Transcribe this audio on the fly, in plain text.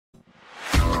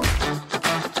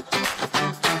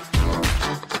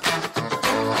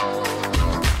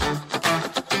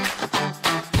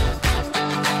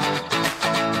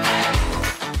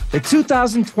The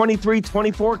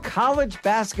 2023-24 college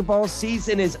basketball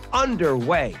season is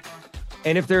underway.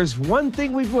 And if there's one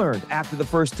thing we've learned after the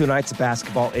first two nights of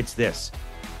basketball, it's this.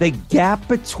 The gap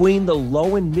between the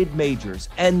low and mid majors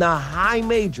and the high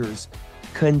majors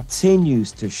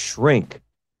continues to shrink.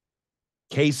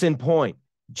 Case in point,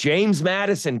 James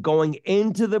Madison going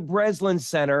into the Breslin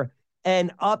Center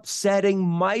and upsetting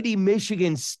mighty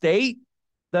Michigan State,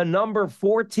 the number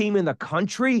 4 team in the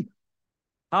country.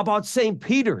 How about St.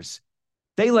 Peter's?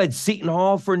 They led Seton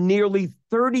Hall for nearly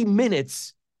 30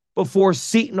 minutes before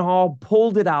Seton Hall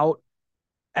pulled it out.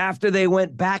 After they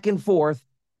went back and forth,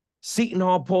 Seton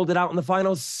Hall pulled it out in the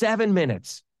final 7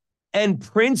 minutes. And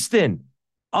Princeton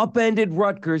upended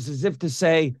Rutgers as if to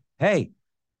say, hey,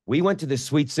 we went to the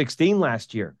Sweet 16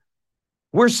 last year.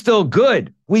 We're still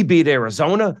good. We beat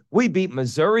Arizona. We beat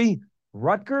Missouri.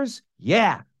 Rutgers?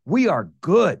 Yeah, we are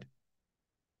good.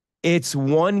 It's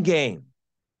one game.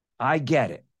 I get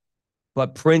it.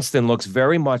 But Princeton looks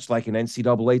very much like an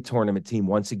NCAA tournament team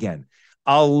once again.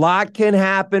 A lot can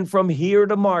happen from here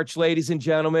to March, ladies and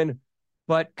gentlemen,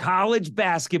 but college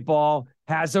basketball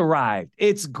has arrived.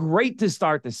 It's great to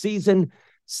start the season.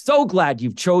 So glad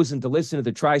you've chosen to listen to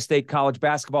the Tri-State College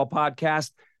Basketball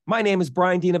Podcast. My name is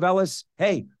Bryan Dinavellis.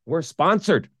 Hey, we're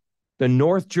sponsored. The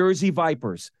North Jersey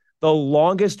Vipers, the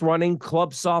longest-running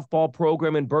club softball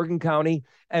program in Bergen County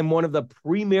and one of the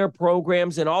premier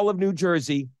programs in all of New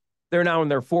Jersey. They're now in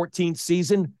their 14th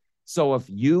season. So if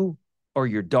you or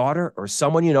your daughter or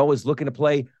someone you know is looking to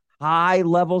play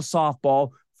high-level softball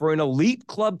for an elite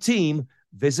club team,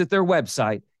 visit their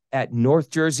website at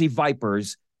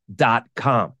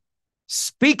northjerseyvipers.com.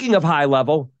 Speaking of high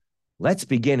level, let's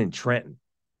begin in Trenton,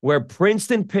 where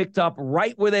Princeton picked up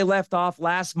right where they left off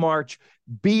last March,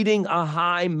 beating a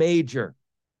high major.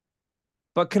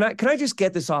 But can I just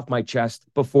get this off my chest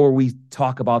before we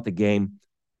talk about the game?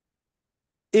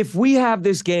 If we have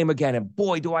this game again, and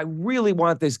boy, do I really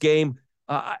want this game,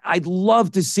 I'd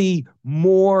love to see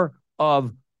more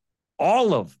of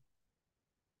all of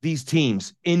these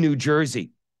teams in New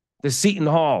Jersey. The Seton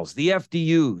Halls, the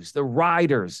FDUs, the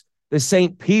Riders, the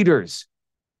St. Peters,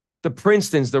 the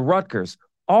Princetons, the Rutgers.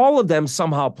 All of them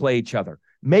somehow play each other.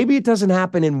 Maybe it doesn't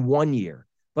happen in 1 year,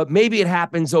 but maybe it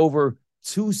happens over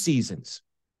 2 seasons.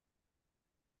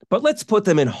 But let's put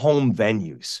them in home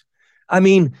venues. I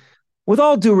mean, with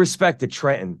all due respect to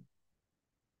Trenton,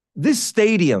 this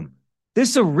stadium,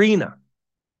 this arena,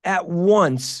 at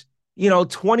once,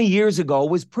 20 years ago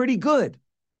was pretty good,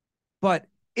 but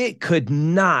it could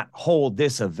not hold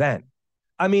this event.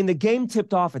 I mean, the game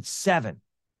tipped off at 7,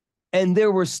 and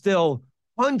there were still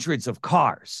hundreds of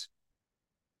cars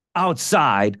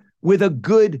outside with a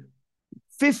good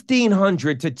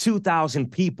 1,500 to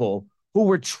 2,000 people who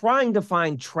were trying to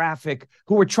find traffic,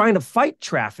 who were trying to fight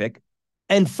traffic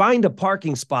and find a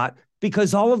parking spot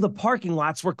because all of the parking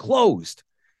lots were closed.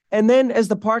 And then as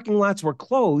the parking lots were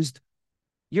closed,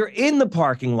 you're in the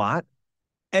parking lot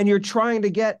and you're trying to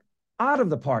get out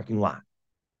of the parking lot.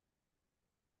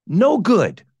 No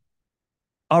good.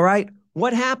 All right.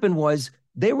 What happened was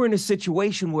they were in a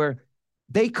situation where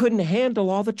they couldn't handle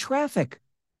all the traffic.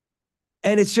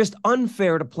 And it's just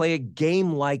unfair to play a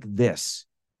game like this,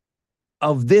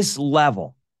 of this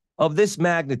level, of this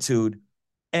magnitude,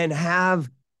 and have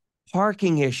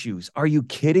parking issues. Are you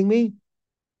kidding me?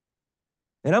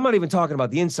 And I'm not even talking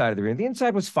about the inside of the arena. The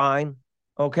inside was fine,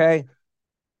 okay?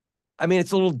 I mean,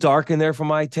 it's a little dark in there for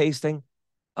my tasting.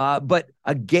 But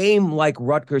a game like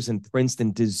Rutgers and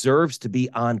Princeton deserves to be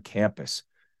on campus.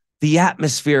 The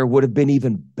atmosphere would have been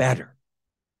even better.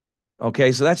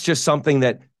 Okay, so that's just something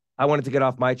that I wanted to get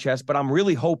off my chest, but I'm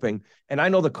really hoping, and I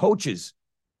know the coaches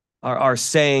are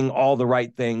saying all the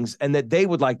right things, and that they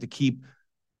would like to keep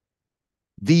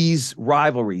these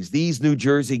rivalries, these New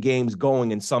Jersey games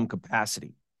going in some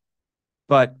capacity.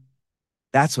 But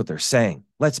that's what they're saying.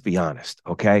 Let's be honest,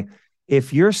 okay?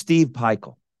 If you're Steve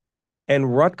Pikiell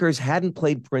and Rutgers hadn't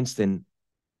played Princeton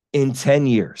in 10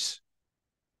 years,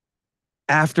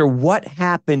 after what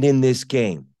happened in this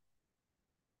game,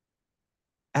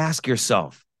 ask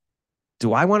yourself,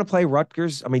 do I want to play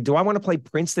Rutgers? I mean, do I want to play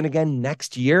Princeton again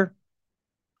next year?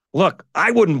 Look,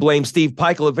 I wouldn't blame Steve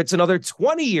Pikiell if it's another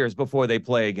 20 years before they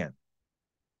play again.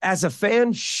 As a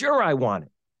fan, sure, I want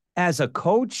it. As a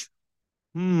coach,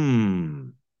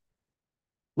 Let's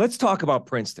talk about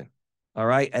Princeton, all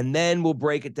right? And then we'll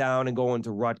break it down and go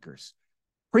into Rutgers.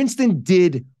 Princeton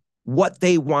did what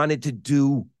they wanted to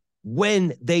do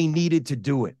when they needed to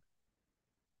do it.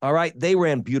 All right? They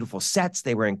ran beautiful sets.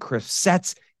 They ran crisp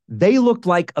sets. They looked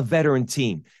like a veteran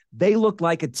team. They looked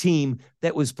like a team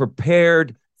that was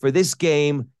prepared for this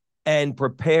game and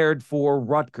prepared for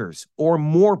Rutgers, or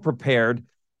more prepared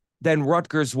than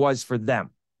Rutgers was for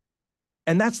them.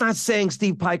 And that's not saying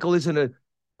Steve Pikiell isn't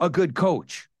a good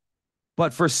coach.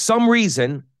 But for some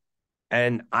reason,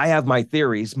 and I have my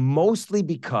theories, mostly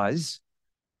because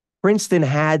Princeton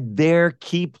had their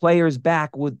key players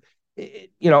back with,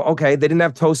 okay, they didn't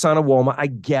have Tosan Awoma. I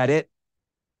get it.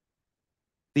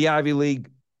 The Ivy League,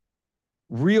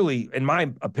 really, in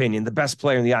my opinion, the best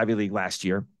player in the Ivy League last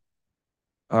year.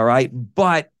 All right.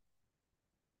 But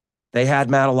they had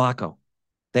Matalacco.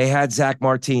 They had Zach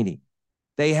Martini.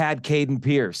 They had Caden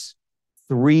Pierce.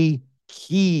 3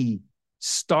 key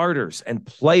starters and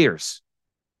players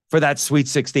for that Sweet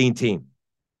 16 team.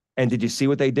 And did you see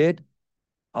what they did?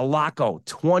 Alaco,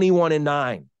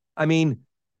 21-9. I mean,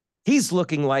 he's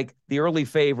looking like the early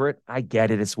favorite. I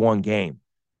get it. It's one game.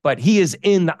 But he is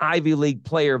in the Ivy League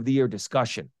Player of the Year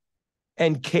discussion.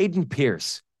 And Caden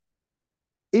Pierce,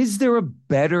 is there a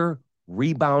better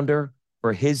rebounder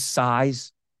for his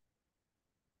size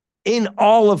in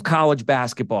all of college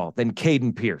basketball than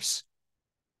Caden Pierce?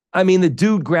 I mean, the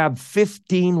dude grabbed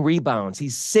 15 rebounds.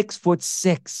 He's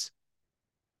 6'6".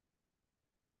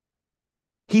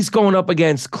 He's going up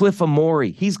against Cliff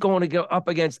Amori. He's going to go up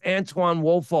against Antoine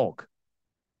Woolfolk.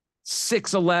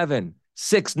 6'11",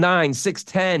 6'9",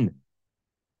 6'10".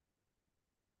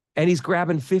 And he's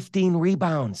grabbing 15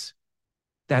 rebounds.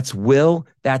 That's will.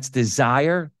 That's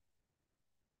desire.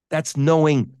 That's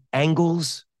knowing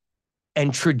angles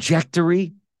and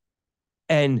trajectory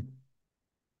and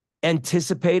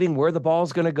anticipating where the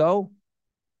ball's going to go.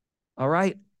 All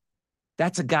right.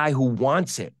 That's a guy who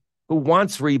wants it, who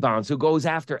wants rebounds, who goes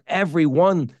after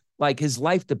everyone like his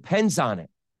life depends on it.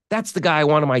 That's the guy I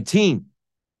want on my team.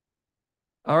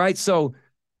 All right. So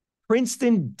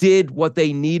Princeton did what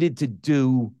they needed to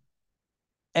do,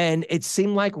 and it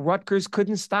seemed like Rutgers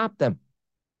couldn't stop them.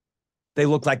 They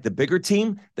look like the bigger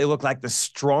team. They look like the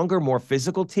stronger, more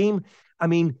physical team. I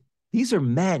mean, these are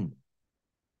men.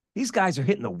 These guys are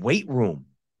hitting the weight room.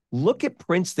 Look at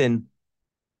Princeton,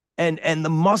 and the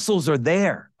muscles are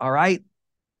there, all right?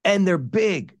 And they're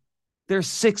big. They're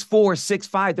 6'4",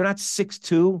 6'5". They're not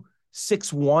 6'2",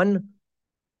 6'1".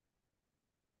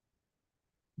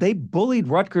 They bullied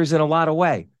Rutgers in a lot of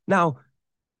ways. Now,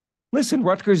 listen,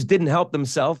 Rutgers didn't help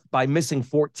themselves by missing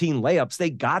 14 layups. They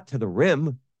got to the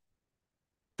rim.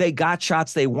 They got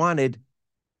shots they wanted.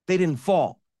 They didn't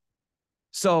fall.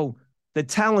 So the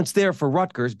talent's there for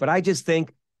Rutgers, but I just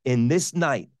think in this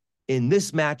night, in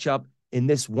this matchup, in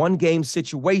this one-game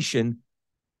situation,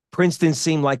 Princeton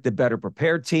seemed like the better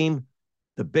prepared team,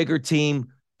 the bigger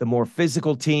team, the more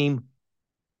physical team,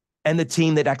 and the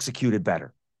team that executed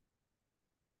better.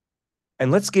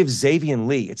 And let's give Xavier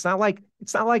Lee. It's not like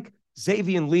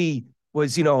Xavier Lee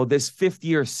was, this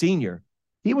fifth-year senior.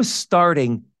 He was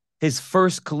starting his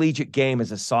first collegiate game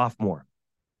as a sophomore.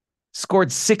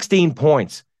 Scored 16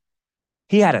 points.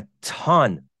 He had a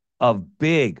ton of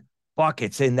big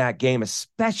buckets in that game,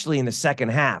 especially in the second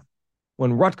half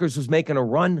when Rutgers was making a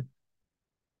run.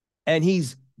 And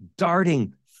he's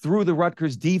darting through the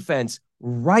Rutgers defense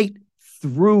right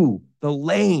through the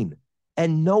lane,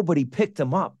 and nobody picked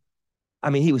him up. I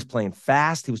mean, he was playing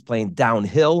fast. He was playing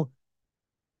downhill.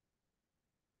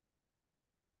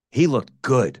 He looked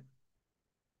good.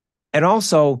 And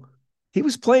also, he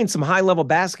was playing some high-level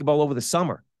basketball over the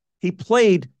summer. He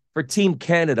played for Team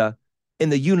Canada in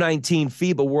the U19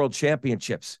 FIBA World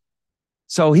Championships.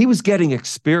 So he was getting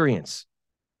experience.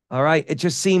 All right? It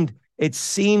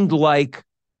seemed like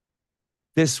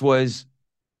this was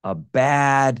a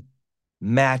bad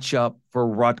matchup for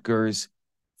Rutgers.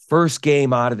 First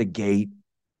game out of the gate.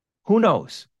 Who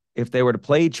knows? If they were to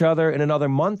play each other in another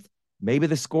month, maybe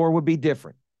the score would be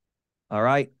different. All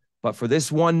right? But for this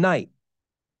one night,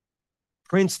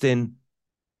 Princeton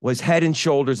was head and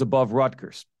shoulders above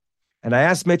Rutgers. And I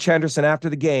asked Mitch Henderson after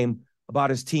the game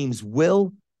about his team's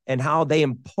will and how they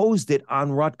imposed it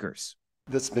on Rutgers.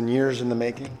 That's been years in the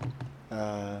making.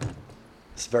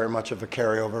 It's very much of a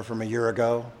carryover from a year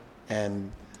ago.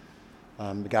 And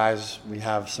the guys, we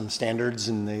have some standards,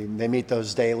 and they meet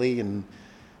those daily, and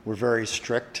we're very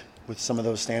strict with some of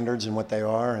those standards and what they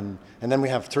are. And then we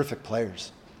have terrific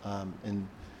players.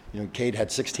 Cade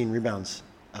had 16 rebounds.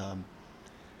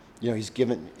 He's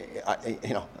given,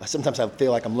 sometimes I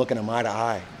feel like I'm looking him eye to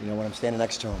eye, when I'm standing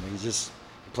next to him. He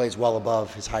plays well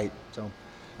above his height. So,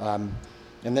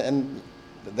 and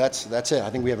that's it. I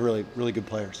think we have really, really good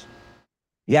players.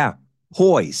 Yeah.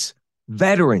 Poise,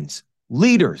 veterans,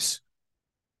 leaders.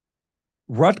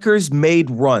 Rutgers made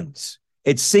runs.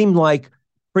 It seemed like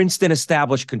Princeton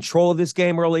established control of this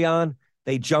game early on.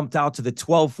 They jumped out to the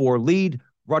 12-4 lead.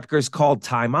 Rutgers called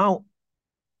timeout.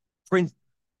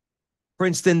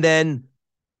 Princeton then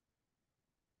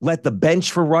let the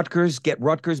bench for Rutgers get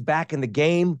Rutgers back in the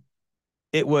game.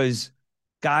 It was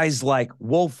guys like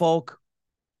Woolfolk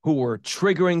who were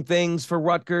triggering things for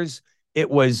Rutgers. It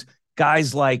was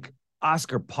guys like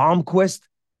Oscar Palmquist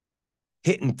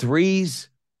hitting threes.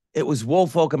 It was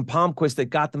Woolfolk and Palmquist that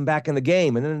got them back in the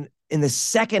game. And then in the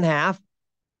second half,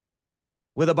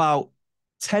 with about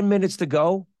 10 minutes to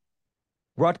go,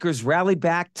 Rutgers rallied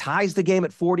back, ties the game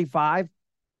at 45.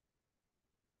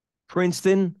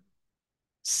 Princeton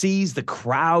sees the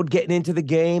crowd getting into the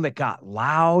game. It got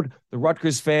loud. The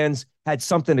Rutgers fans had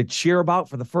something to cheer about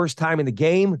for the first time in the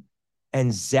game.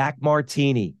 And Zach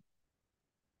Martini,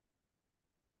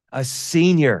 a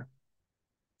senior,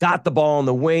 got the ball in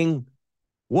the wing,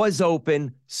 was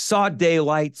open, saw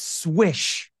daylight,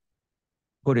 swish,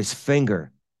 put his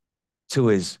finger to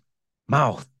his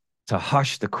mouth to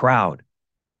hush the crowd.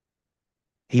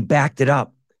 He backed it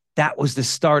up. That was the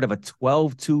start of a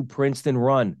 12-2 Princeton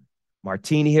run.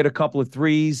 Martini hit a couple of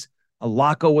threes,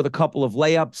 Alaco with a couple of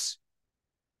layups,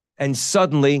 and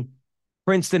suddenly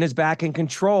Princeton is back in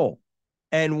control.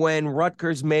 And when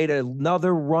Rutgers made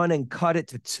another run and cut it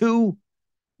to 2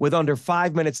 with under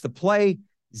 5 minutes to play,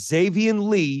 Xavier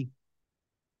Lee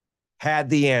had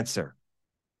the answer.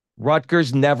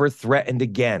 Rutgers never threatened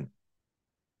again.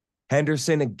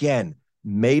 Henderson again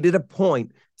made it a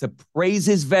point to praise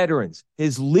his veterans,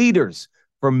 his leaders,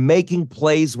 for making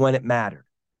plays when it mattered.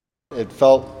 It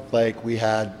felt like we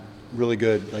had really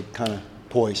good, kind of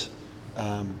poise.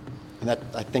 And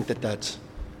I think that's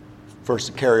first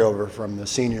a carryover from the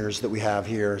seniors that we have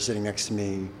here sitting next to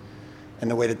me and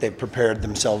the way that they've prepared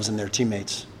themselves and their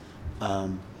teammates.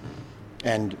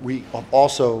 And we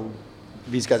also,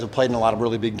 these guys have played in a lot of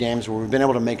really big games where we've been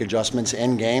able to make adjustments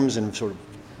in games and sort of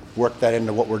work that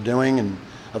into what we're doing. And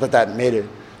I thought that made it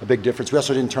a big difference. We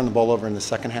also didn't turn the ball over in the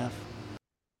second half.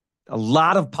 A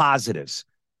lot of positives.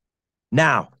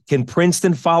 Now, can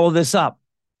Princeton follow this up?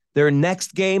 Their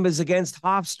next game is against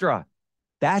Hofstra.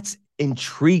 That's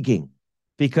intriguing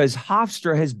because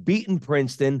Hofstra has beaten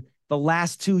Princeton the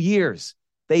last 2 years.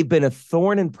 They've been a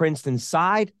thorn in Princeton's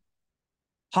side.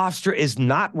 Hofstra is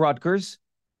not Rutgers,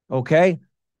 okay?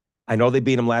 I know they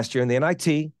beat them last year in the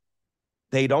NIT.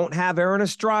 They don't have Aaron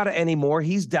Estrada anymore.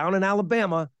 He's down in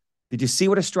Alabama. Did you see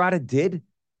what Estrada did?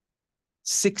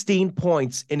 16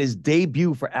 points in his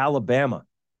debut for Alabama.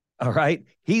 All right?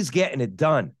 He's getting it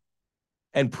done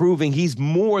and proving he's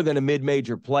more than a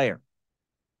mid-major player.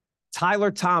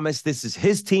 Tyler Thomas, this is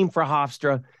his team for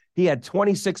Hofstra. He had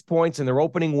 26 points in their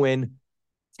opening win.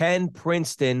 10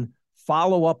 Princeton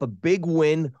follow up a big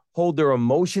win, hold their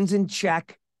emotions in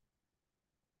check,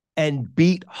 and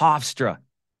beat Hofstra.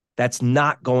 That's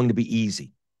not going to be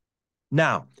easy.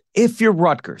 Now, if you're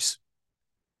Rutgers,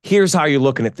 here's how you're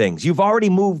looking at things. You've already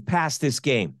moved past this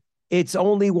game. It's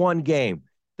only one game.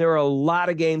 There are a lot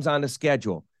of games on the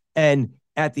schedule. And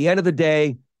at the end of the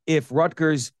day, if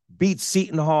Rutgers beats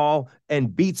Seton Hall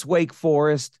and beats Wake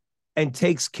Forest and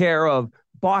takes care of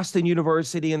Boston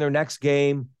University in their next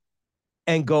game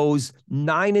and goes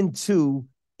 9-2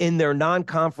 in their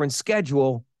non-conference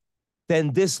schedule,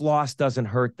 then this loss doesn't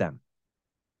hurt them.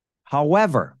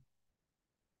 However,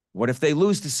 what if they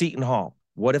lose to Seton Hall?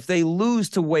 What if they lose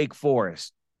to Wake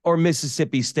Forest or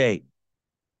Mississippi State?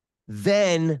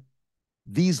 Then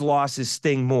these losses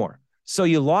sting more. So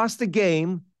you lost a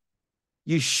game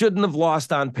you shouldn't have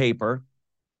lost on paper.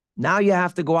 Now you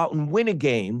have to go out and win a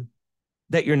game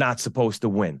that you're not supposed to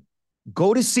win.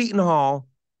 Go to Seton Hall,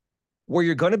 where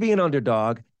you're going to be an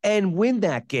underdog, and win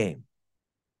that game.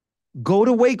 Go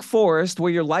to Wake Forest,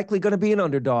 where you're likely going to be an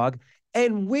underdog,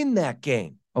 and win that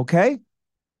game, okay?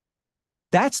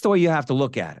 That's the way you have to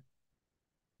look at it.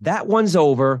 That one's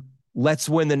over. Let's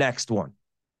win the next one.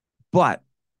 But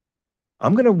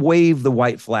I'm going to wave the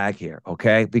white flag here,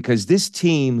 okay? Because this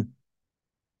team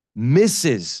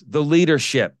misses the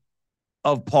leadership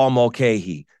of Paul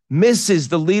Mulcahy, misses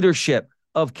the leadership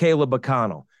of Caleb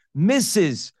McConnell,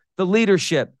 misses the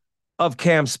leadership of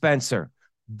Cam Spencer.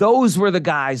 Those were the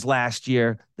guys last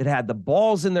year that had the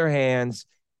balls in their hands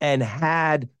and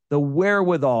had the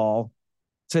wherewithal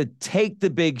to take the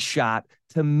big shot,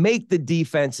 to make the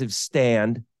defensive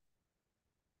stand,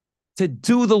 to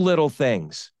do the little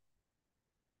things.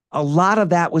 A lot of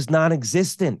that was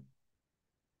non-existent.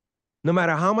 No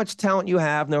matter how much talent you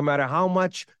have, no matter how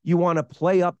much you want to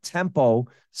play up tempo,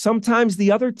 sometimes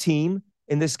the other team,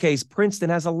 in this case Princeton,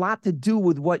 has a lot to do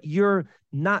with what you're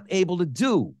not able to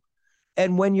do.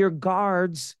 And when your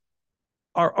guards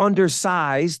are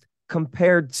undersized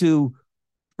compared to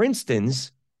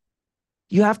Princeton's,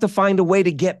 you have to find a way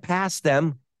to get past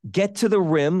them, get to the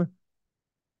rim,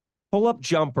 pull up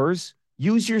jumpers,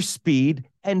 use your speed,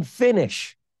 and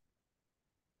finish.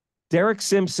 Derek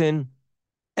Simpson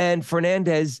and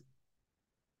Fernandez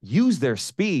used their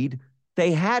speed.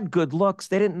 They had good looks.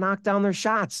 They didn't knock down their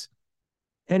shots.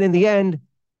 And in the end,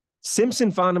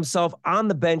 Simpson found himself on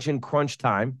the bench in crunch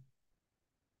time.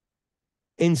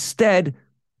 Instead,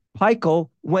 Pikiell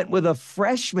went with a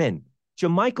freshman,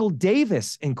 Jamichael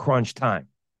Davis, in crunch time.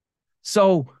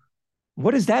 So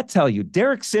what does that tell you?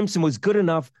 Derek Simpson was good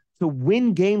enough to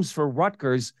win games for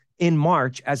Rutgers in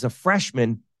March as a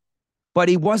freshman, but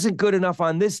he wasn't good enough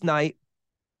on this night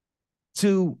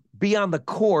to be on the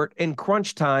court in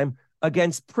crunch time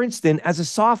against Princeton as a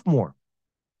sophomore.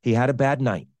 He had a bad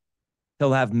night.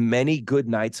 He'll have many good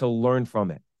nights. He'll learn from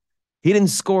it. He didn't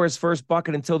score his first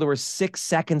bucket until there were 6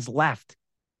 seconds left.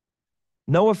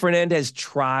 Noah Fernandez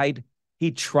tried.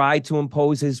 He tried to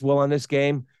impose his will on this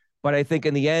game, but I think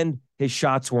in the end, his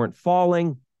shots weren't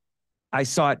falling. I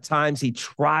saw at times he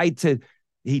tried to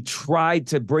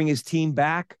bring his team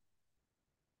back,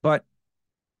 but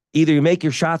either you make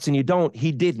your shots and you don't.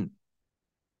 He didn't.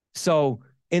 So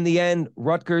in the end,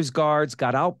 Rutgers guards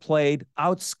got outplayed,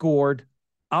 outscored,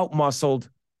 outmuscled.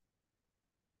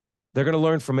 They're going to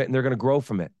learn from it and they're going to grow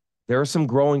from it. There are some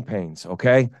growing pains,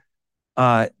 okay?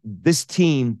 This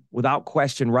team, without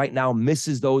question, right now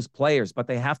misses those players, but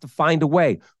they have to find a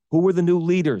way. Who are the new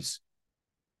leaders?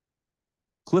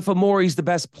 Cliff Amory's the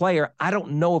best player. I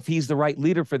don't know if he's the right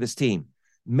leader for this team.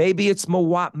 Maybe it's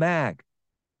Mawat Mag,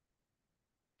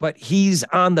 but he's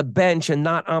on the bench and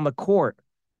not on the court.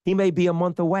 He may be a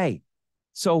month away.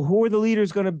 So who are the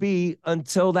leaders going to be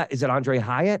until that? Is it Andre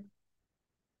Hyatt?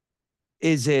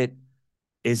 Is it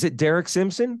Derek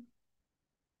Simpson?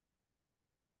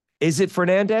 Is it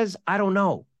Fernandez? I don't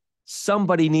know.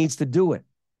 Somebody needs to do it.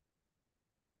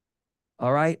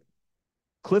 All right.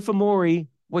 Cliff Amory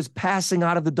was passing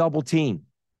out of the double team.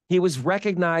 He was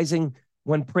recognizing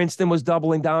when Princeton was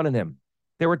doubling down on him.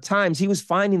 There were times he was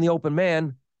finding the open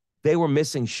man. They were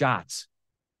missing shots.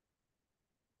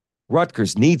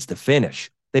 Rutgers needs to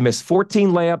finish. They missed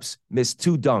 14 layups, missed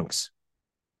 2 dunks.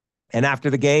 And after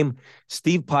the game,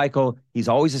 Steve Pikiell, he's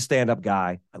always a stand-up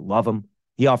guy. I love him.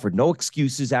 He offered no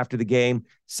excuses after the game,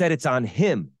 said it's on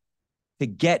him to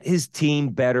get his team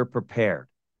better prepared.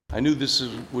 I knew this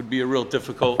would be a real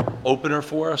difficult opener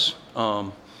for us.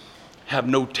 Have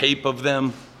no tape of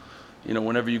them. You know,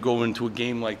 whenever you go into a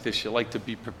game like this, you like to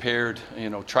be prepared. You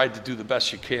know, tried to do the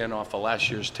best you can off of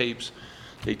last year's tapes.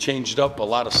 They changed up a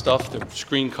lot of stuff, the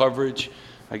screen coverage.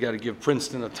 I got to give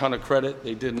Princeton a ton of credit.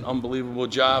 They did an unbelievable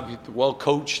job, well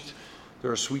coached.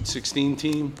 They're a Sweet 16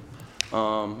 team.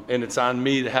 And it's on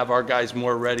me to have our guys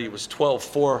more ready. It was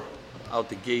 12-4 out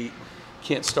the gate.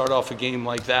 Can't start off a game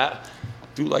like that.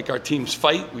 Do like our teams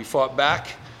fight. We fought back.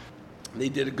 They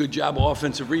did a good job of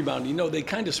offensive rebound. You know, they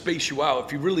kind of space you out.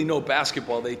 If you really know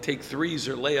basketball, they take threes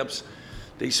or layups.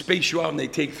 They space you out and they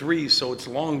take threes, so it's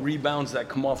long rebounds that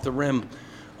come off the rim.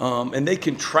 And they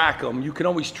can track them. You can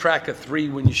always track a three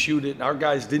when you shoot it. And our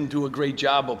guys didn't do a great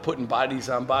job of putting bodies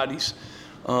on bodies.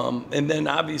 And then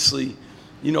obviously,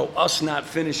 you know, us not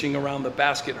finishing around the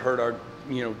basket hurt our,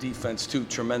 you know, defense too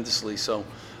tremendously. So,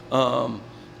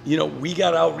 you know, we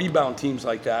got to out-rebound teams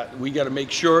like that. We got to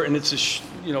make sure, and it's,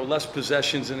 you know, less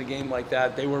possessions in a game like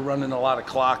that. They were running a lot of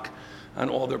clock on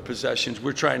all their possessions.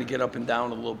 We're trying to get up and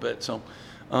down a little bit. So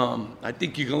I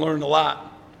think you can learn a lot.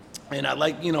 And I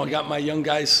like, you know, I got my young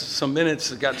guys some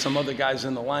minutes. I got some other guys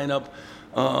in the lineup.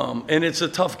 And it's a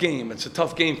tough game. It's a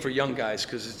tough game for young guys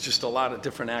because it's just a lot of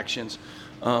different actions.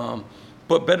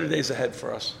 But better days ahead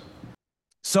for us.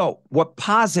 So what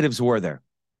positives were there?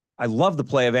 I love the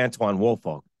play of Antoine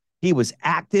Woolfolk. He was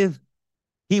active.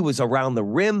 He was around the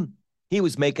rim. He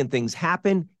was making things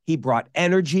happen. He brought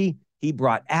energy. He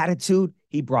brought attitude.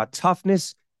 He brought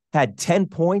toughness, had 10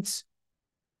 points,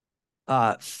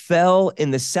 fell in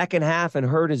the second half and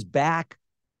hurt his back.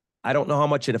 I don't know how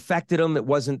much it affected him.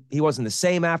 He wasn't the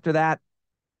same after that.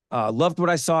 Loved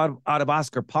what I saw out of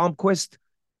Oscar Palmquist.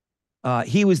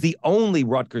 He was the only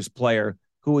Rutgers player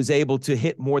who was able to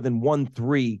hit more than 1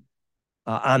 3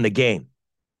 on the game.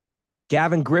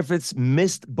 Gavin Griffiths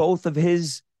missed both of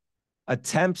his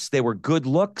attempts. They were good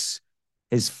looks.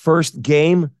 His first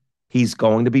game, he's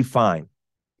going to be fine.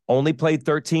 Only played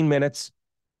 13 minutes.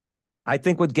 I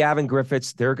think with Gavin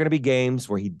Griffiths, there are going to be games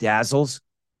where he dazzles,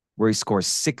 where he scores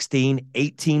 16,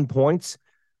 18 points.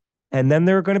 And then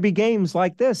there are going to be games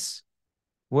like this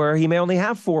where he may only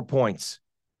have 4 points.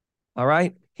 All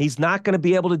right? He's not going to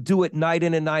be able to do it night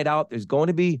in and night out. There's going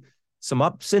to be some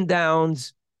ups and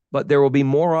downs, but there will be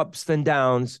more ups than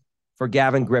downs for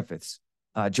Gavin Griffiths.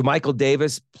 Jamichael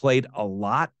Davis played a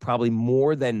lot, probably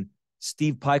more than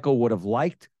Steve Pikiell would have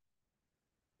liked.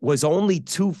 Was only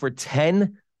 2 for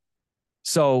 10.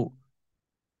 So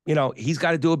He's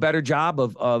got to do a better job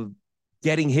of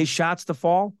getting his shots to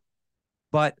fall.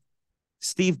 But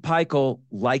Steve Pikiell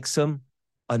likes him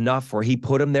enough where he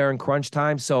put him there in crunch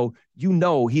time. So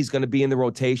he's going to be in the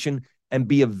rotation and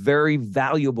be a very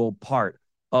valuable part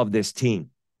of this team.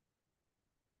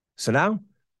 So now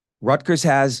Rutgers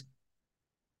has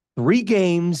 3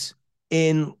 games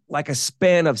in like a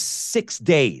span of 6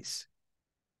 days.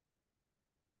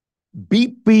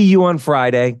 Beat BU on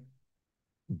Friday,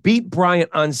 beat Bryan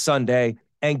on Sunday,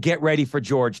 and get ready for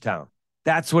Georgetown.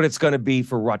 That's what it's going to be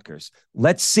for Rutgers.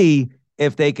 Let's see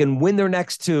if they can win their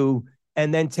next 2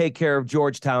 and then take care of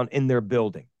Georgetown in their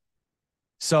building.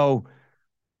 So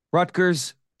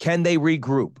Rutgers, can they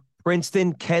regroup?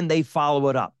 Princeton, can they follow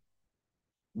it up?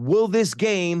 Will this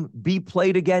game be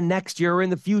played again next year or in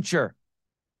the future?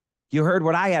 You heard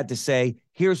what I had to say.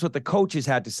 Here's what the coaches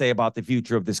had to say about the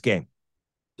future of this game.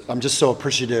 I'm just so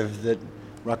appreciative that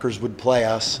Rutgers would play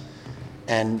us,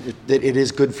 and it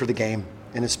is good for the game,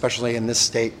 and especially in this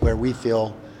state where we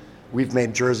feel we've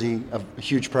made Jersey a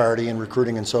huge priority in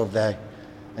recruiting, and so have they.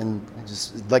 And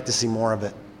I'd like to see more of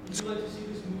it. Would you like to see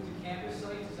this move to campus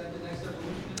sites? Is that the next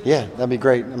evolution? Yeah, that'd be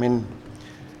great. I mean,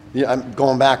 I'm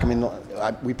going back. I mean,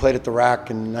 we played at the Rack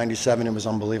in '97. It was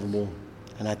unbelievable,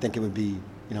 and I think it would be,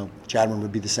 Chadman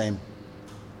would be the same.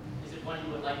 Is it one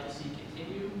you would like to see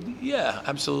continue? Yeah,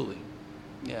 absolutely.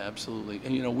 Yeah, absolutely.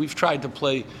 And, we've tried to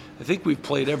play, I think we've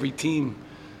played every team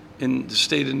in the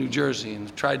state of New Jersey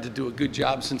and tried to do a good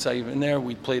job since I've been there.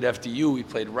 We played FDU, we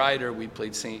played Ryder, we're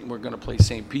going to play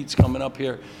St. Pete's coming up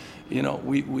here.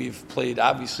 We've played,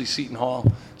 obviously, Seton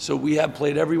Hall. So we have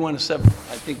played everyone except,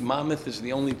 I think, Monmouth is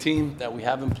the only team that we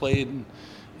haven't played.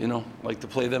 And, like to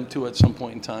play them, too, at some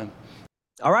point in time.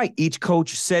 All right. Each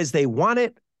coach says they want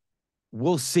it.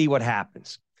 We'll see what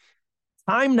happens.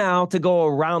 Time now to go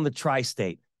around the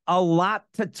tri-state. A lot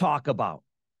to talk about.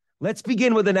 Let's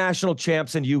begin with the national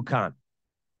champs in UConn.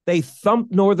 They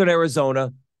thumped Northern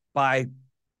Arizona by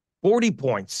 40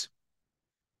 points.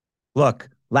 Look,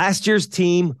 last year's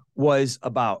team was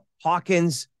about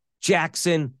Hawkins,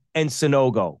 Jackson, and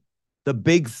Sonogo, the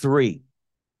big 3.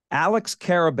 Alex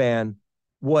Caravan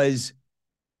was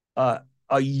a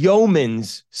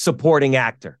yeoman's supporting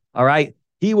actor, all right?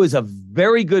 He was a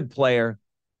very good player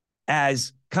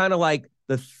as kind of like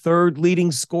the 3rd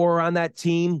leading scorer on that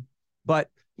team, but,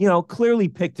 clearly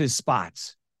picked his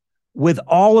spots. With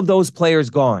all of those players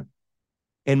gone,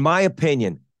 in my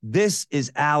opinion, this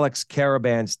is Alex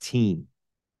Caravan's team.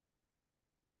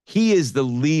 He is the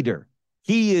leader.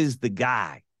 He is the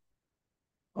guy.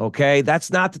 Okay?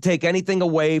 That's not to take anything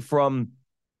away from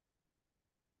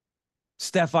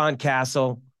Stefan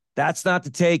Castle. That's not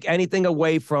to take anything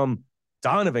away from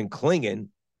Donovan Clingan,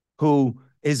 who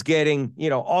is getting,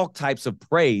 all types of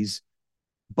praise.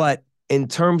 But in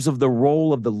terms of the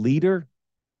role of the leader,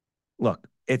 look,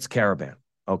 it's Caravan,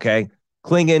 okay?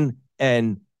 Clingan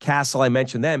and Castle, I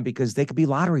mentioned them because they could be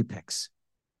lottery picks.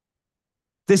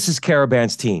 This is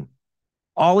Caravan's team.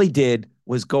 All he did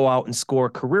was go out and score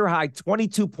career-high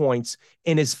 22 points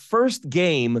in his first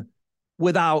game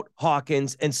without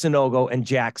Hawkins and Sonogo and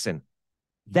Jackson.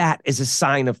 That is a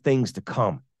sign of things to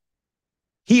come.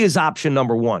 He is option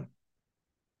number 1.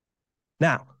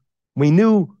 Now, we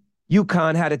knew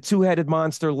UConn had a 2-headed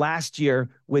monster last year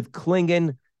with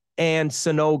Clingan and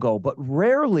Sonogo, but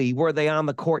rarely were they on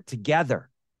the court together.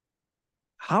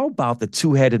 How about the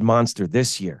 2-headed monster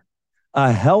this year?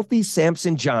 A healthy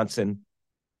Samson Johnson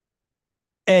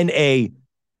and a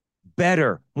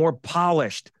better, more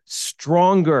polished,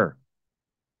 stronger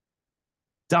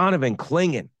Donovan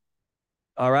Clingan.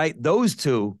 All right, those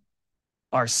 2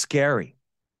 are scary.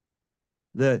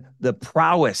 The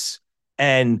prowess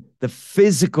and the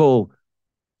physical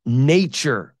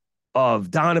nature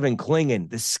of Donovan Clingan,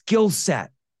 the skill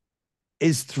set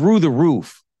is through the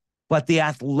roof, but the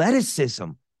athleticism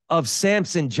of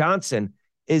Samson Johnson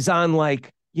is on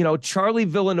Charlie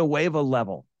Villanueva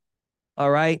level. All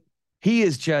right. He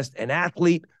is just an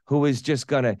athlete who is just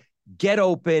going to get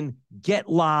open, get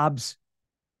lobs,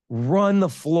 run the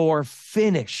floor,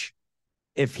 finish.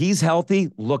 If he's healthy,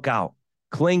 look out.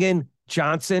 Clingan,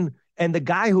 Johnson, and the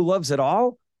guy who loves it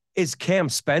all is Cam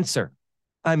Spencer.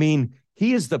 I mean,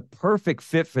 he is the perfect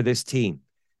fit for this team.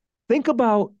 Think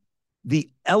about the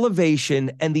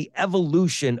elevation and the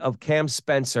evolution of Cam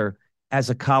Spencer as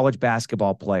a college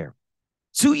basketball player.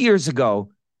 2 years ago,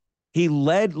 he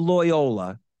led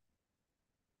Loyola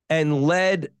and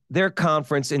led their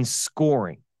conference in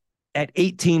scoring at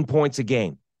 18 points a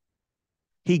game.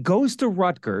 He goes to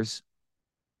Rutgers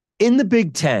in the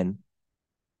Big Ten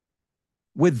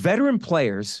with veteran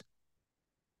players,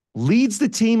 leads the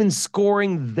team in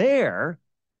scoring there,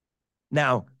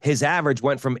 Now, his average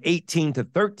went from 18 to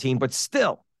 13, but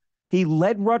still, he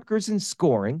led Rutgers in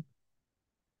scoring,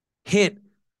 hit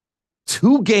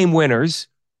 2 game winners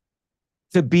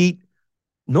to beat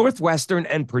Northwestern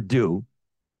and Purdue,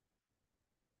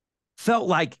 felt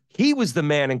like he was the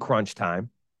man in crunch time.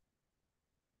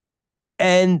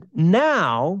 And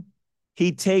now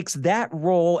he takes that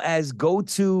role as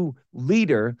go-to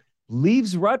leader,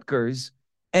 leaves Rutgers,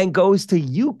 and goes to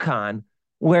UConn,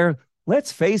 where,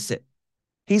 let's face it,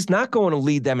 he's not going to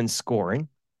lead them in scoring.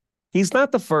 He's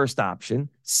not the first option,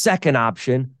 second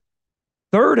option,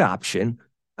 third option.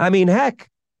 I mean, heck,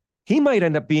 he might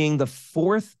end up being the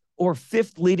 4th or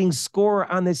 5th leading scorer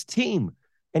on this team.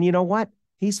 And you know what?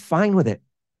 He's fine with it.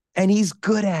 And he's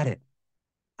good at it.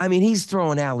 I mean, he's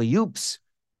throwing alley-oops.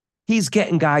 He's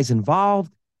getting guys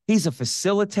involved. He's a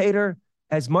facilitator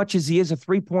as much as he is a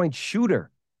three-point shooter.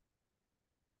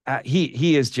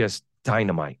 He is just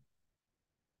dynamite.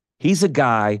 He's a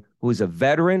guy who is a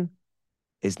veteran,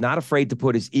 is not afraid to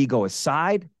put his ego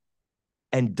aside,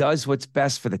 and does what's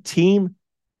best for the team.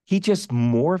 He just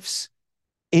morphs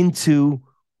into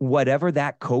whatever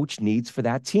that coach needs for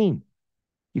that team.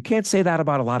 You can't say that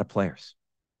about a lot of players.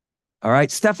 All right,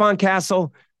 Stephon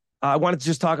Castle, I wanted to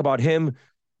just talk about him.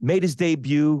 Made his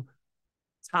debut,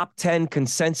 top 10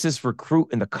 consensus recruit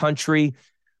in the country,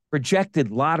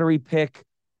 projected lottery pick.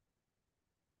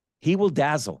 He will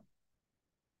dazzle.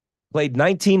 Played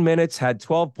 19 minutes, had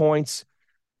 12 points.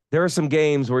 There are some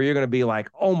games where you're going to be like,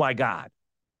 oh my God.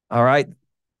 All right.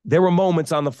 There were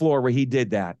moments on the floor where he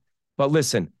did that. But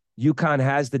listen, UConn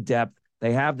has the depth.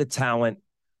 They have the talent.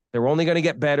 They're only going to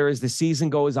get better as the season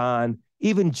goes on.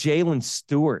 Even Jalen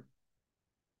Stewart.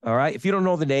 All right. If you don't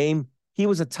know the name, he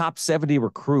was a top 70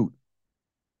 recruit.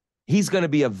 He's going to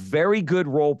be a very good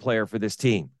role player for this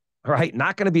team. All right.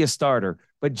 Not going to be a starter,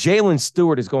 but Jalen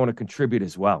Stewart is going to contribute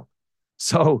as well.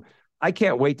 So I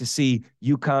can't wait to see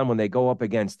UConn when they go up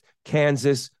against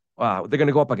Kansas. They're going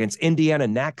to go up against Indiana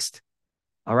next.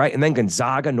 All right. And then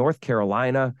Gonzaga, North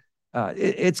Carolina.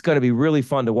 It's going to be really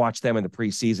fun to watch them in the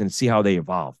preseason and see how they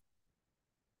evolve.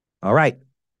 All right.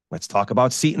 Let's talk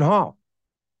about Seton Hall.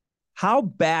 How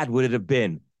bad would it have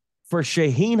been for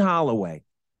Shaheen Holloway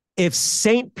if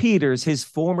St. Peter's, his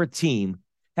former team,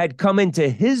 had come into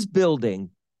his building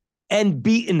and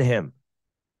beaten him?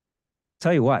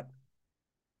 Tell you what,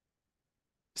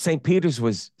 St. Peter's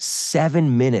was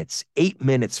 7 minutes, 8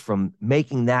 minutes from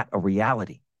making that a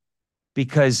reality.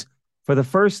 Because for the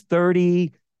first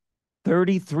 30,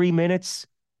 33 minutes,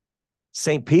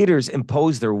 St. Peter's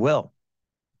imposed their will.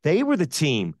 They were the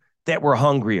team that were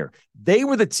hungrier. They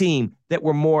were the team that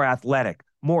were more athletic,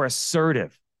 more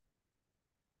assertive.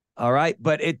 All right.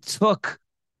 But it took,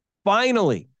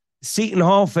 finally, Seton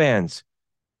Hall fans,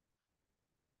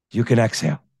 you can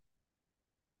exhale.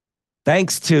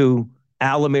 Thanks to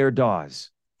Alamir Dawes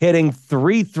hitting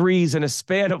 3 threes in a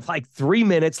span of like 3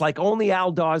 minutes, like only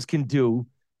Al Dawes can do.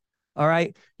 All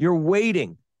right. You're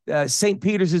waiting. St.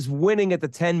 Peter's is winning at the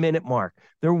 10-minute mark.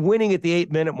 They're winning at the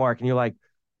 8-minute mark. And you're like,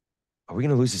 are we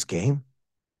going to lose this game?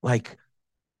 Like,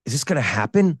 is this going to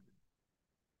happen?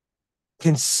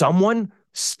 Can someone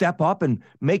step up and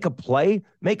make a play,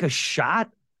 make a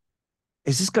shot?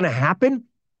 Is this going to happen?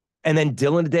 And then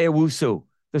Dylan Adewusu,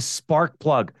 the spark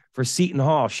plug for Seton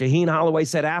Hall. Shaheen Holloway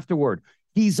said afterward,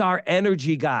 he's our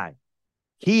energy guy.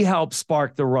 He helped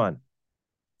spark the run.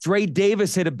 Dre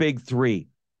Davis hit a big 3.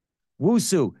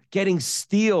 Wusu getting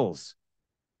steals,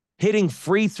 hitting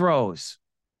free throws.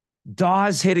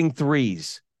 Dawes hitting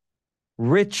 3s.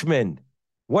 Richmond.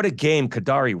 What a game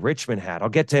Kadari Richmond had. I'll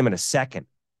get to him in a second.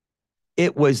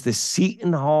 It was the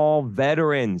Seton Hall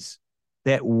veterans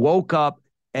that woke up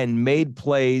and made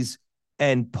plays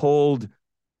and pulled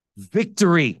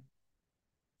victory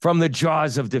from the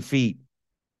jaws of defeat.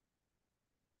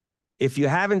 If you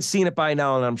haven't seen it by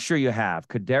now, and I'm sure you have,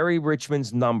 Kadari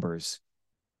Richmond's numbers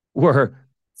were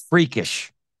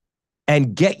freakish.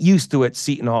 And get used to it,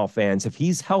 Seton Hall fans. If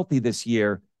he's healthy this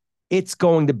year, it's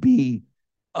going to be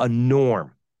a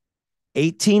norm.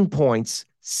 18 points,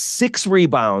 6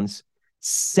 rebounds,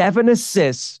 7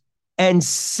 assists, and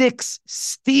 6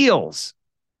 steals.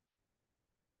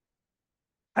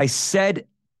 I said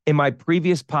in my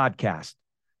previous podcast,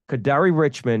 Kadari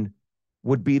Richmond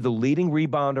would be the leading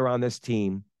rebounder on this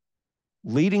team,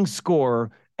 leading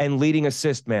scorer, and leading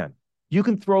assist man. You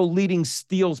can throw leading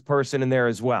steals person in there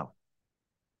as well.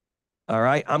 All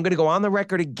right. I'm going to go on the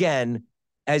record again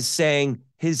as saying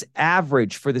his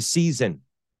average for the season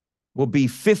will be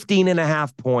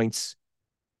 15.5 points,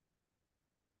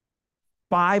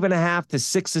 5.5 to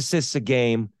 6 assists a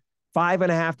game,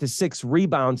 5.5 to 6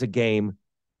 rebounds a game,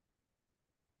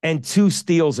 and 2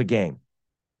 steals a game.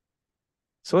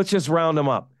 So let's just round them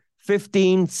up.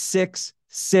 15, 6,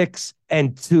 6,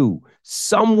 and 2.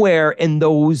 Somewhere in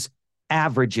those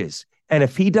averages. And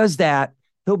if he does that,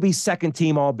 he'll be second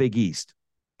team all Big East.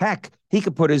 Heck, he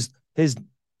could put his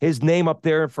name up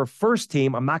there for first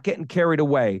team. I'm not getting carried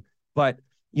away, but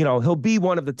he'll be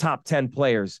one of the top 10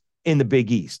 players in the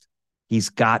Big East. He's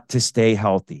got to stay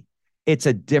healthy. It's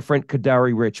a different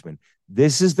Kadary Richmond.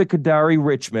 This is the Kadary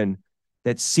Richmond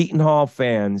that Seton Hall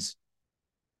fans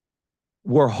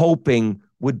were hoping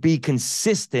would be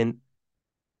consistent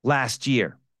last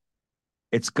year.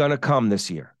 It's going to come this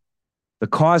year. The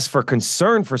cause for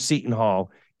concern for Seton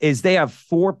Hall is they have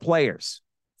 4 players,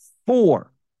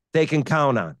 4 they can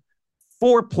count on,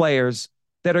 4 players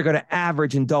that are going to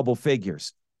average in double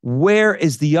figures. Where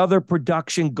is the other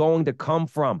production going to come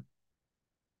from?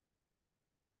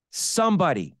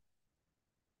 Somebody,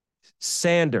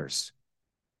 Sanders,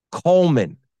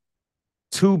 Coleman,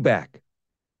 Tubeck,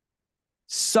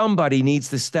 somebody needs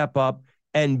to step up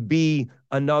and be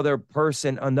another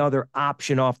person, another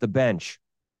option off the bench.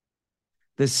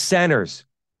 The centers,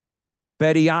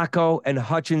 Bediako and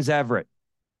Hutchins Everett.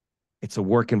 It's a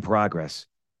work in progress.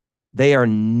 They are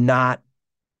not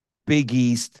Big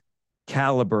East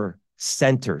caliber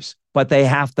centers, but they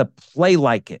have to play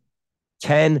like it.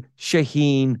 Can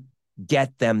Shaheen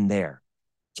get them there?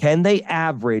 Can they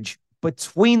average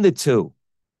between the two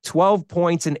 12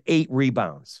 points and 8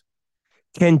 rebounds?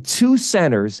 Can 2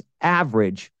 centers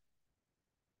average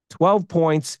 12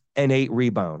 points and 8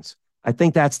 rebounds? I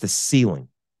think that's the ceiling.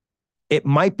 It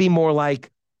might be more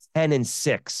like 10 and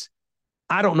 6.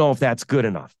 I don't know if that's good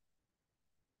enough.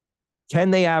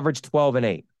 Can they average 12 and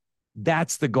 8?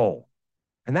 That's the goal.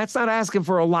 And that's not asking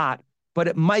for a lot, but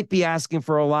it might be asking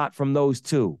for a lot from those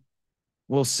 2.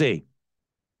 We'll see.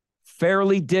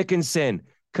 Fairleigh Dickinson,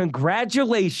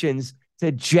 congratulations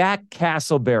to Jack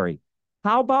Castleberry.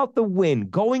 How about the win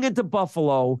going into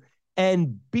Buffalo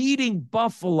and beating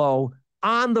Buffalo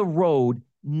on the road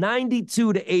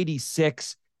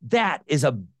 92-86? That is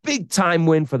a big time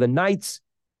win for the Knights.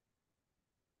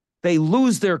 They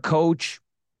lose their coach.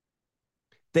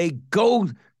 They go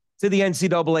to the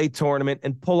NCAA tournament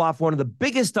and pull off one of the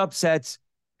biggest upsets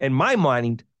in my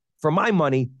mind, for my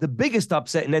money, the biggest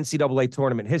upset in NCAA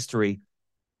tournament history.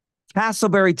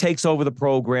 Castleberry takes over the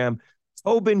program.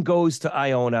 Tobin goes to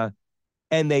Iona,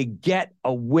 and they get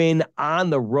a win on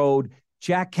the road.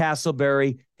 Jack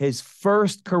Castleberry, his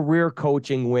first career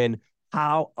coaching win.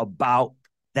 How about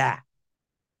that?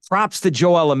 Props to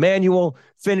Joel Emmanuel,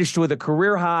 finished with a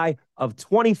career high of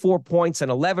 24 points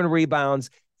and 11 rebounds.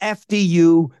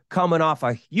 FDU coming off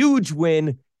a huge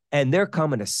win, and they're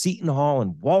coming to Seton Hall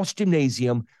and Walsh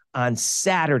Gymnasium on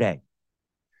Saturday.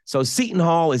 So Seton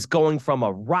Hall is going from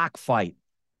a rock fight,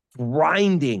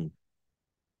 grinding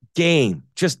game,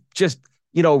 just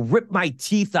rip my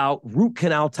teeth out, root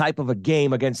canal type of a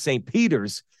game against St.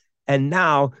 Peter's. And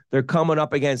now they're coming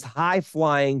up against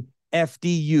high-flying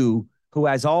FDU, who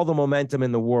has all the momentum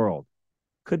in the world.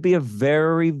 Could be a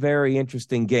very, very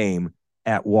interesting game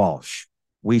at Walsh.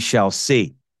 We shall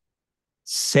see.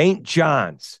 St.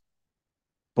 John's.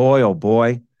 Boy, oh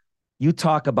boy. You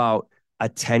talk about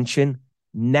attention,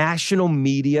 national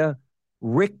media,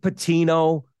 Rick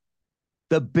Pitino,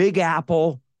 the Big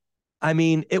Apple. I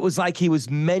mean, it was like he was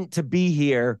meant to be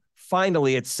here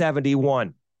finally at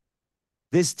 71.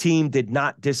 This team did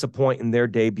not disappoint in their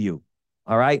debut.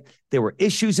 All right. There were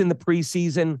issues in the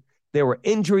preseason. There were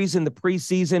injuries in the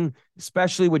preseason,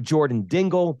 especially with Jordan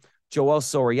Dingle. Joel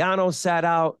Soriano sat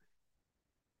out.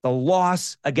 The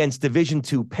loss against Division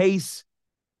II Pace.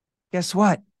 Guess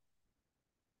what?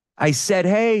 I said,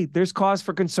 hey, there's cause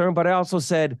for concern, but I also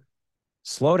said,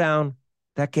 slow down.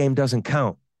 That game doesn't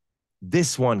count.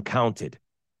 This one counted.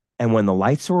 And when the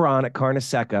lights were on at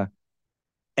Carnesecca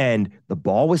and the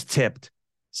ball was tipped,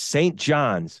 St.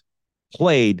 John's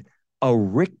played a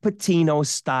Rick Pitino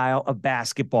style of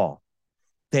basketball.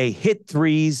 They hit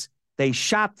threes. They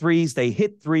shot threes. They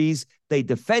hit threes. They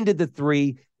defended the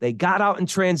three. They got out in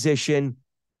transition.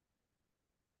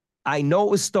 I know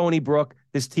it was Stony Brook.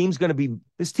 This team's going to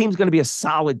be a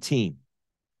solid team.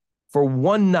 For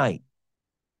one night,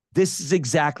 this is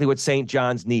exactly what St.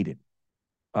 John's needed.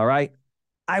 All right?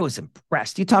 I was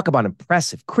impressed. You talk about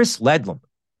impressive. Chris Ledlam.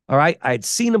 All right? I had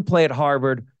seen him play at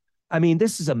Harvard. I mean,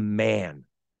 this is a man.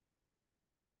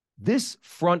 This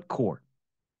front court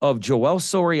of Joel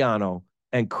Soriano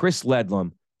and Chris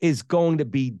Ledlam is going to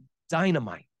be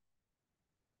dynamite.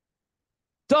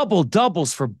 Double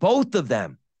doubles for both of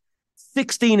them.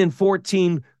 16 and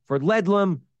 14 for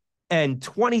Ledlam and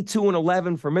 22 and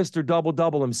 11 for Mr.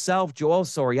 Double-Double himself, Joel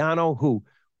Soriano, who,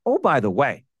 oh, by the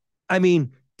way, I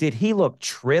mean, Did he look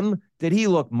trim? Did he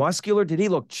look muscular? Did he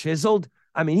look chiseled?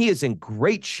 I mean, he is in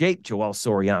great shape, Joel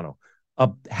Soriano.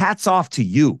 Hats off to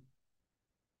you.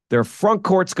 Their front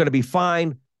court's going to be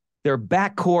fine. Their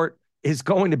back court is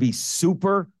going to be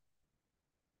super.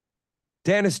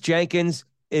 Dennis Jenkins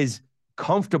is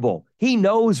comfortable. He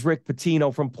knows Rick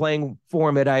Pitino from playing for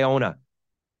him at Iona.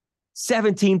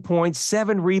 17 points,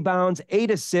 7 rebounds,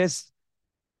 8 assists,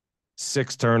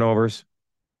 6 turnovers.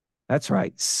 That's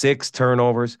right, 6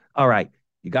 turnovers. All right,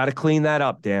 you got to clean that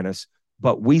up, Dennis.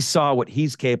 But we saw what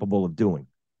he's capable of doing.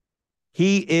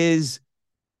 He is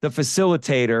the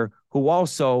facilitator who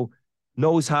also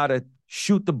knows how to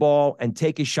shoot the ball and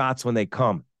take his shots when they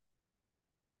come.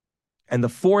 And the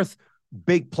fourth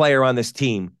big player on this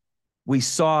team, we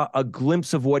saw a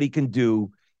glimpse of what he can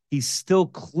do. He's still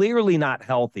clearly not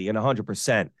healthy and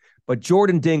 100%, but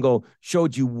Jordan Dingle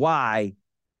showed you why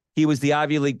he was the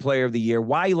Ivy League Player of the Year,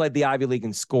 why he led the Ivy League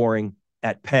in scoring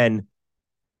at Penn.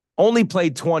 Only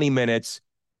played 20 minutes.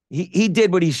 He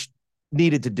did what he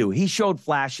needed to do. He showed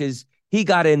flashes. He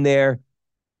got in there.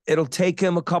 It'll take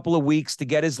him a couple of weeks to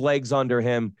get his legs under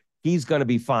him. He's going to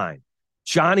be fine.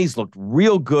 Johnny's looked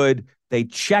real good. They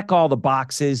check all the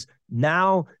boxes.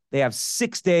 Now they have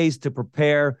 6 days to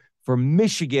prepare for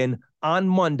Michigan on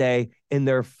Monday in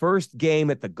their first game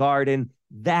at the Garden.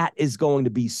 That is going to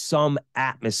be some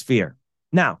atmosphere.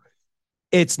 Now,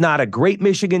 it's not a great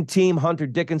Michigan team. Hunter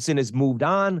Dickinson has moved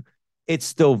on. It's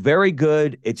still very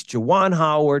good. It's Juwan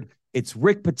Howard. It's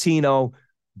Rick Pitino.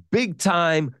 Big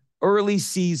time early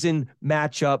season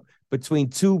matchup between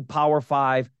 2 Power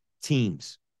 5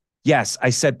 teams. Yes,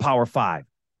 I said Power 5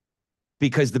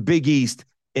 because the Big East,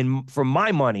 for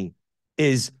my money,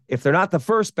 is if they're not the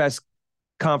first best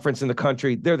conference in the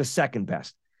country, they're the second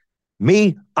best.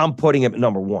 Me, I'm putting him at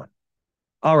number 1.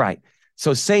 All right.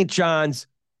 So St. John's,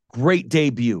 great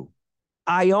debut.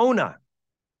 Iona,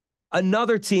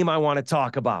 another team I want to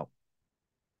talk about.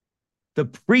 The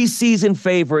preseason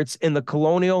favorites in the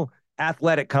Colonial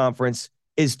Athletic Conference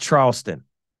is Charleston,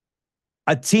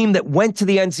 a team that went to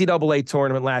the NCAA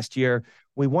tournament last year.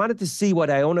 We wanted to see what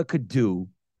Iona could do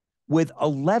with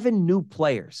 11 new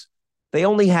players. They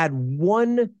only had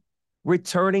 1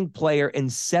 returning player in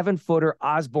 7-footer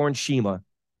Osborne Shima.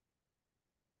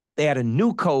 They had a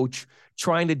new coach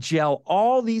trying to gel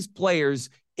all these players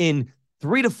in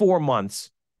 3 to 4 months,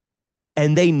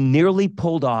 and they nearly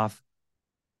pulled off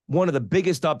one of the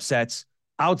biggest upsets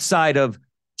outside of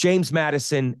James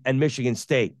Madison and Michigan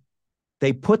State.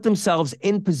 They put themselves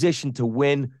in position to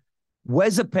win.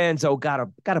 Weza Panzo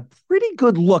got a pretty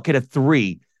good look at a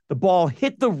 3. The ball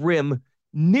hit the rim,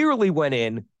 nearly went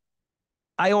in.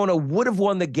 Iona would have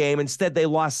won the game. Instead, they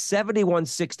lost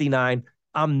 71-69.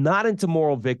 I'm not into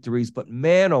moral victories, but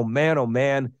man, oh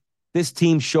man, this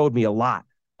team showed me a lot,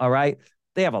 all right?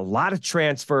 They have a lot of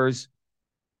transfers.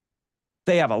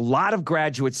 They have a lot of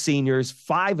graduate seniors,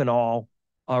 5 in all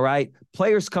right?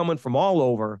 Players coming from all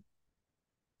over.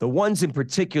 The ones in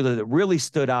particular that really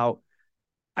stood out,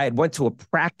 I had went to a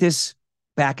practice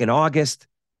back in August,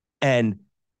 and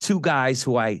 2 guys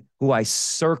who I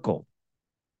circled,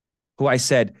 who I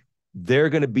said, they're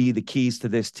going to be the keys to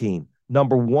this team.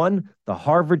 Number 1, the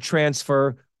Harvard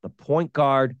transfer, the point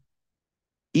guard,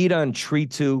 Idan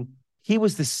Tritu. He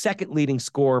was the second leading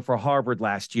scorer for Harvard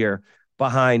last year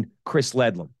behind Chris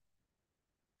Ledlam.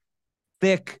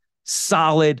 Thick,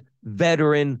 solid,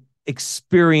 veteran,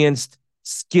 experienced,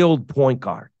 skilled point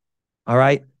guard. All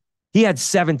right? He had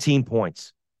 17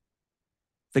 points.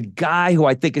 The guy who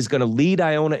I think is going to lead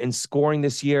Iona in scoring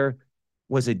this year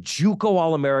was a JUCO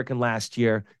All-American last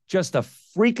year, just a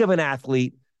freak of an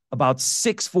athlete, about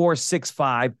 6'4",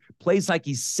 6'5", plays like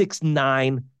he's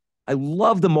 6'9". I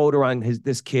love the motor on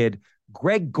this kid.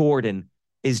 Greg Gordon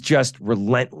is just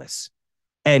relentless,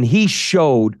 and he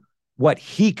showed what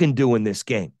he can do in this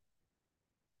game.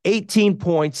 18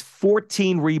 points,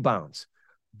 14 rebounds.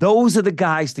 Those are the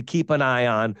guys to keep an eye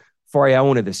on for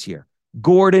Iona this year.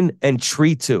 Gordon and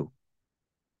Tritu.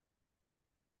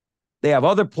 They have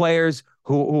other players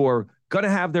who are going to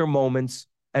have their moments,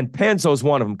 and Panzo's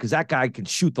one of them because that guy can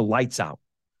shoot the lights out.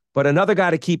 But another guy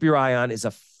to keep your eye on is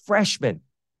a freshman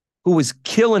who was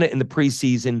killing it in the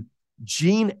preseason,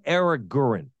 Gene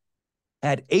Araguren.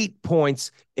 Had 8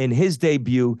 points in his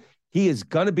debut. He is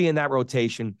going to be in that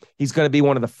rotation. He's going to be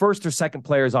one of the first or second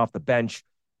players off the bench.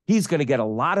 He's going to get a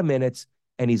lot of minutes,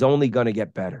 and he's only going to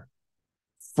get better.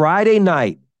 Friday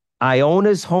night,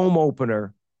 Iona's home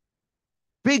opener,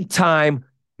 big time,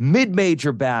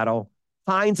 mid-major battle,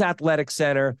 Heinz Athletic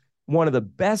Center, one of the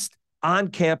best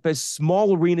on-campus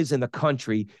small arenas in the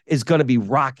country, is going to be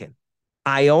rocking.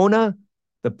 Iona,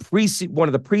 one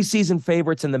of the preseason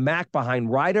favorites in the MAC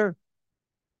behind Ryder,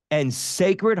 and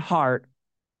Sacred Heart,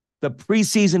 the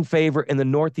preseason favorite in the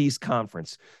Northeast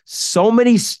Conference. So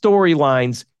many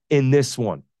storylines in this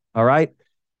one, all right?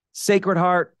 Sacred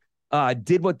Heart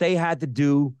did what they had to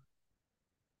do.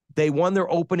 They won their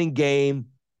opening game,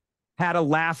 had a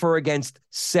laugher against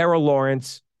Sarah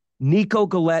Lawrence. Nico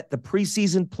Gillette, the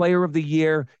preseason player of the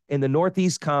year in the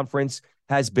Northeast Conference,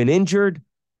 has been injured.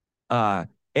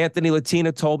 Anthony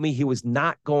Latina told me he was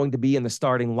not going to be in the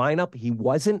starting lineup. He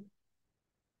wasn't.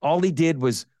 All he did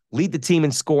was lead the team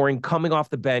in scoring, coming off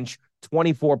the bench,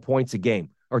 24 points a game,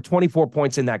 or 24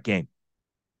 points in that game.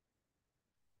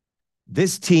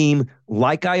 This team,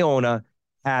 like Iona,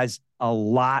 has a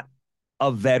lot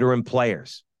of veteran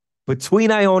players.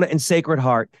 Between Iona and Sacred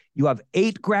Heart, you have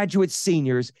 8 graduate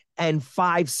seniors and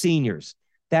 5 seniors.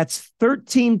 That's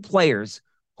 13 players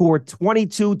who are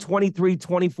 22, 23,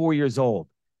 24 years old.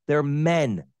 They're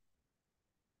men.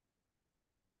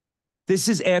 This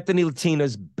is Anthony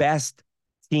Latina's best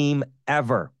team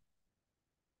ever.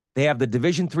 They have the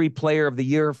Division III Player of the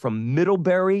Year from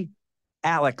Middlebury,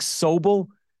 Alex Sobel,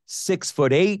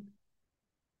 6'8".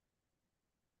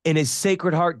 In his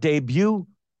Sacred Heart debut,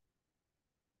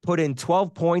 put in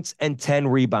 12 points and 10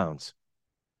 rebounds.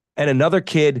 And another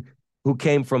kid who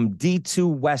came from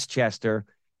D2 Westchester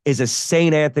is a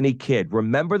St. Anthony kid.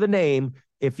 Remember the name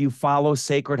if you follow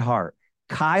Sacred Heart.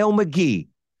 Kyle McGee,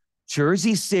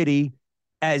 Jersey City,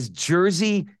 as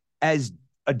Jersey as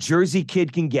a Jersey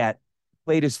kid can get,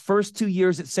 played his first 2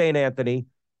 years at St. Anthony,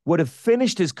 would have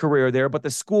finished his career there, but the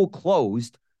school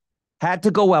closed, had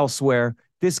to go elsewhere.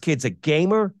 This kid's a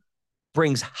gamer,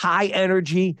 brings high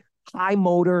energy, high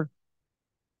motor,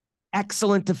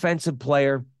 excellent defensive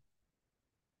player.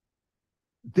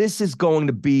 This is going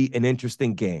to be an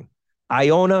interesting game.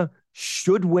 Iona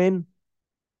should win.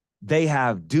 They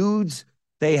have dudes,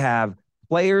 they have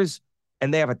players,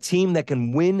 and they have a team that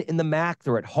can win in the MAC.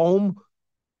 They're at home.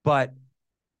 But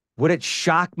would it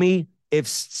shock me if,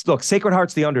 look, Sacred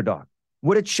Heart's the underdog.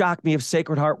 Would it shock me if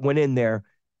Sacred Heart went in there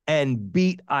and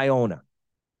beat Iona?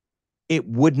 It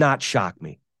would not shock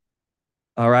me.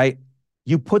 All right?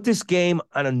 You put this game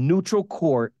on a neutral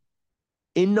court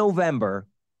in November,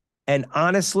 and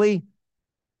honestly,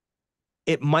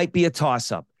 it might be a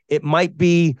toss-up. It might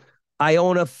be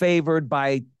Iona favored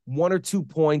by 1 or 2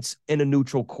 points in a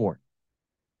neutral court.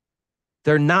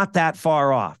 They're not that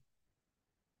far off.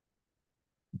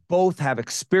 Both have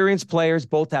experienced players.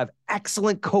 Both have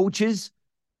excellent coaches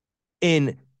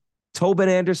in Tobin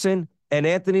Anderson and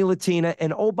Anthony Latina.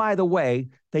 And oh, by the way,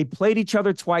 they played each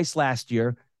other twice last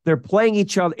year. They're playing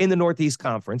each other in the Northeast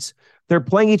Conference. They're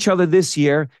playing each other this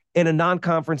year in a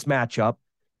non-conference matchup.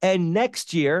 And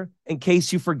next year, in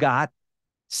case you forgot,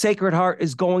 Sacred Heart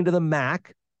is going to the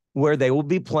MAC, where they will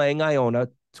be playing Iona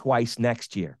twice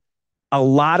next year. A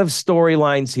lot of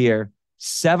storylines here.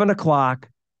 7 o'clock,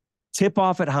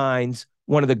 tip-off at Hines,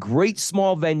 one of the great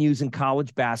small venues in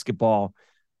college basketball.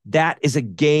 That is a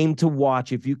game to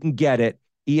watch if you can get it.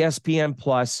 ESPN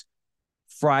Plus,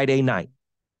 Friday night.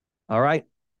 All right?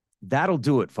 That'll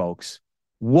do it, folks.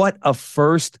 What a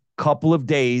first couple of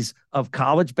days of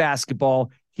college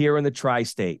basketball here in the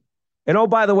Tri-State. And oh,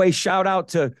 by the way, shout out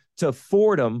to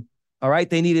Fordham. All right?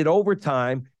 They needed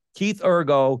overtime. Keith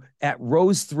Ergo at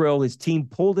Rose Thrill, his team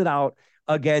pulled it out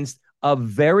against a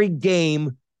very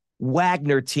game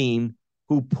Wagner team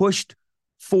who pushed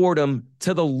Fordham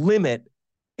to the limit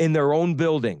in their own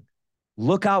building.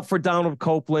 Look out for Donald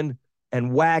Copeland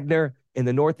and Wagner in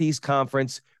the Northeast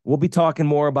Conference. We'll be talking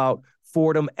more about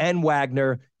Fordham and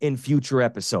Wagner in future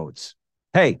episodes.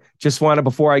 Hey, just wanted,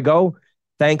 before I go,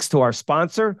 thanks to our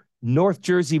sponsor, North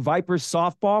Jersey Vipers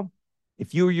Softball.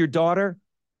 If you or your daughter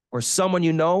or someone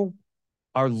you know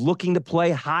are looking to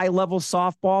play high-level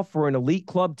softball for an elite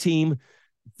club team,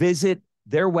 visit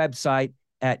their website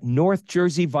at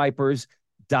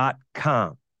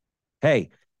northjerseyvipers.com. Hey,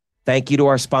 thank you to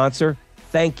our sponsor.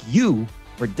 Thank you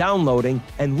for downloading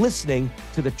and listening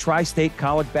to the Tri-State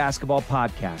College Basketball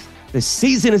Podcast. The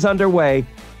season is underway.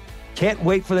 Can't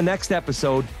wait for the next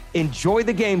episode. Enjoy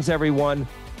the games, everyone.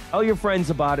 Tell your friends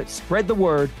about it. Spread the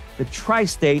word. The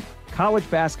Tri-State College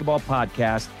Basketball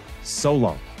Podcast. So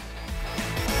long.